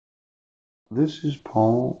This is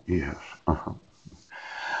Paul. Yes.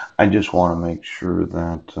 I just want to make sure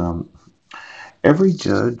that every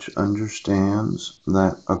judge understands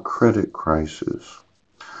that a credit crisis,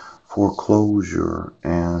 foreclosure,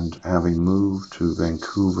 and having moved to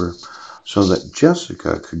Vancouver so that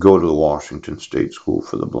Jessica could go to the Washington State School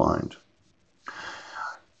for the Blind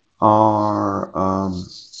are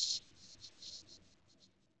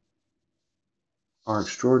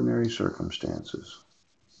extraordinary circumstances.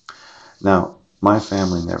 Now, my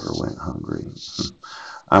family never went hungry.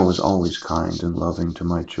 I was always kind and loving to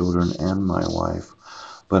my children and my wife,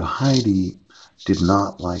 but Heidi did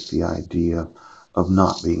not like the idea of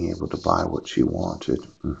not being able to buy what she wanted.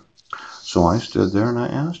 So I stood there and I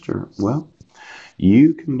asked her, well,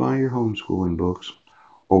 you can buy your homeschooling books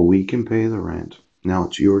or we can pay the rent. Now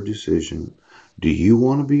it's your decision. Do you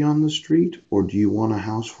want to be on the street or do you want a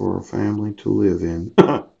house for a family to live in?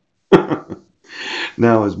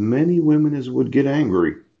 Now, as many women as would get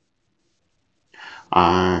angry,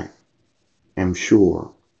 I am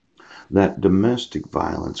sure that domestic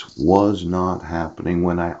violence was not happening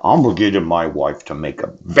when I obligated my wife to make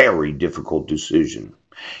a very difficult decision.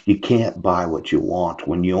 You can't buy what you want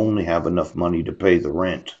when you only have enough money to pay the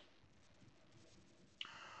rent.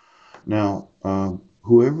 Now,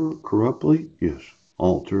 whoever corruptly, yes,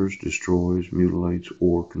 alters, destroys, mutilates,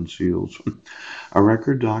 or conceals a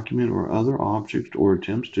record, document, or other object or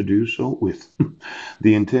attempts to do so with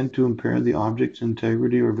the intent to impair the object's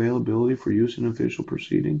integrity or availability for use in official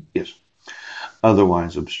proceeding, yes.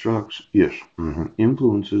 Otherwise obstructs, yes,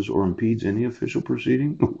 influences or impedes any official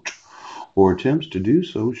proceeding, or attempts to do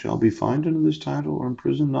so shall be fined under this title or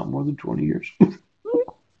imprisoned not more than 20 years.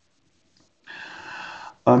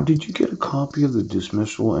 Did you get a copy of the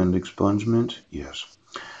dismissal and expungement? Yes,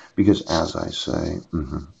 because as I say,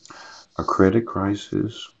 a credit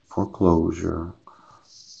crisis, foreclosure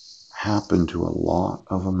happened to a lot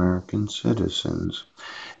of American citizens.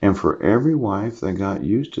 And for every wife that got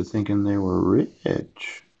used to thinking they were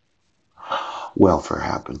rich, welfare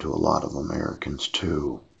happened to a lot of Americans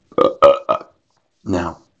too.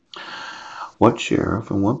 Now, what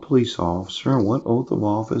sheriff and what police officer and what oath of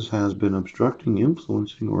office has been obstructing,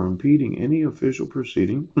 influencing, or impeding any official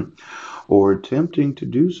proceeding or attempting to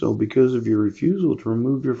do so because of your refusal to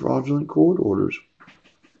remove your fraudulent court orders?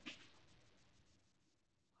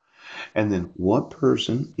 And then what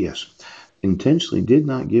person, yes, intentionally did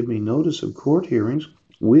not give me notice of court hearings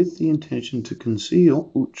with the intention to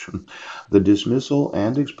conceal the dismissal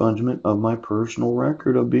and expungement of my personal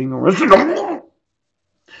record of being arrested?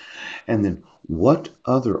 And then what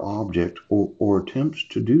other object or attempts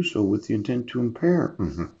to do so with the intent to impair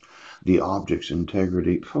the object's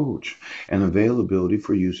integrity, and availability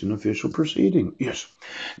for use in official proceeding? Yes.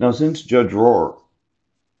 Now, since Judge Rohr,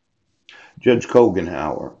 Judge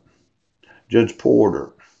Kogenhauer, Judge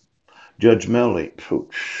Porter, Judge Melly,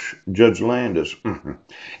 Judge Landis,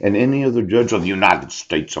 and any other judge of the United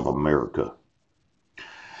States of America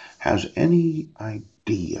has any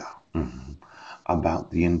idea about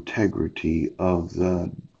the integrity of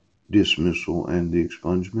the dismissal and the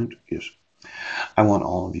expungement, yes, I want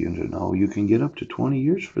all of you to know you can get up to 20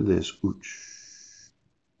 years for this.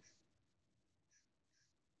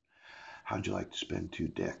 How'd you like to spend 2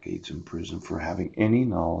 decades in prison for having any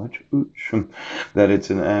knowledge that it's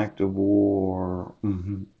an act of war?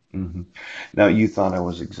 Now, you thought I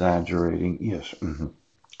was exaggerating. Yes.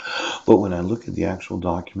 But when I look at the actual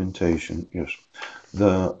documentation, yes,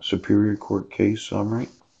 the Superior Court case summary,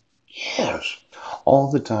 yes. All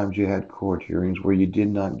the times you had court hearings where you did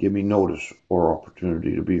not give me notice or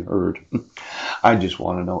opportunity to be heard. I just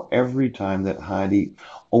want to know every time that Heidi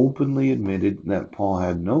openly admitted that Paul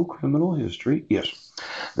had no criminal history, yes,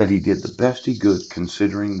 that he did the best he could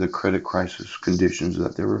considering the credit crisis conditions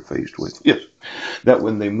that they were faced with, yes, that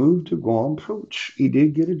when they moved to Guam, he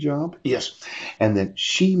did get a job, yes, and that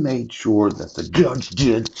she made sure that the judge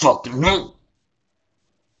did fucking know.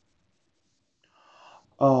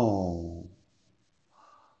 Oh,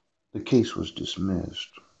 the case was dismissed.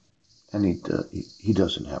 And he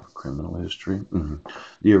doesn't have a criminal history.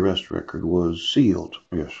 The arrest record was sealed.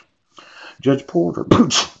 Yes. Judge Porter,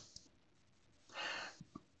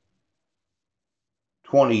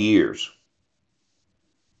 20 years.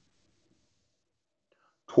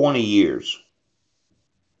 20 years.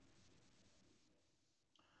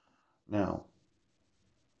 Now,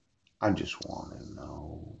 I just want to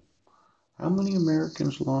know how many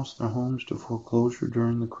Americans lost their homes to foreclosure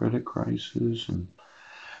during the credit crisis, and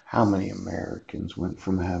how many Americans went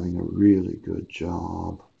from having a really good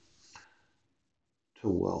job to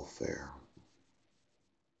welfare.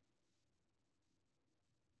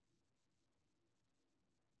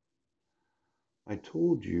 I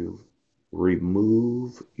told you,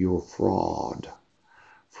 remove your fraud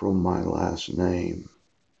from my last name.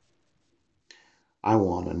 I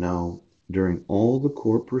want to know during all the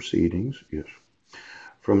court proceedings, yes,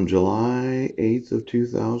 from July 8th of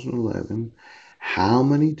 2011, how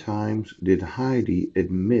many times did Heidi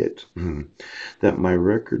admit that my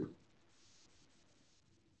record?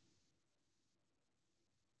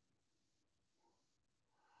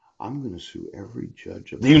 I'm going to sue every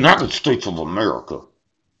judge of the United States of America.